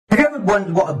Have you ever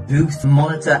wondered what a booth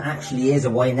monitor actually is, or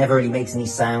why it never really makes any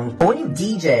sound? But when you're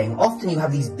DJing, often you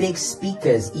have these big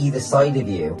speakers either side of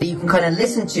you that you can kind of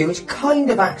listen to, which kind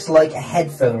of acts like a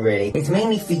headphone really. It's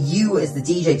mainly for you as the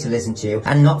DJ to listen to,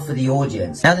 and not for the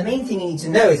audience. Now the main thing you need to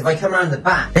know is if I come around the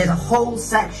back, there's a whole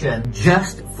section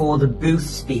just for the booth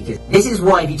speakers. This is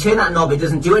why if you turn that knob, it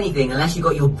doesn't do anything unless you've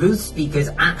got your booth speakers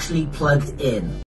actually plugged in.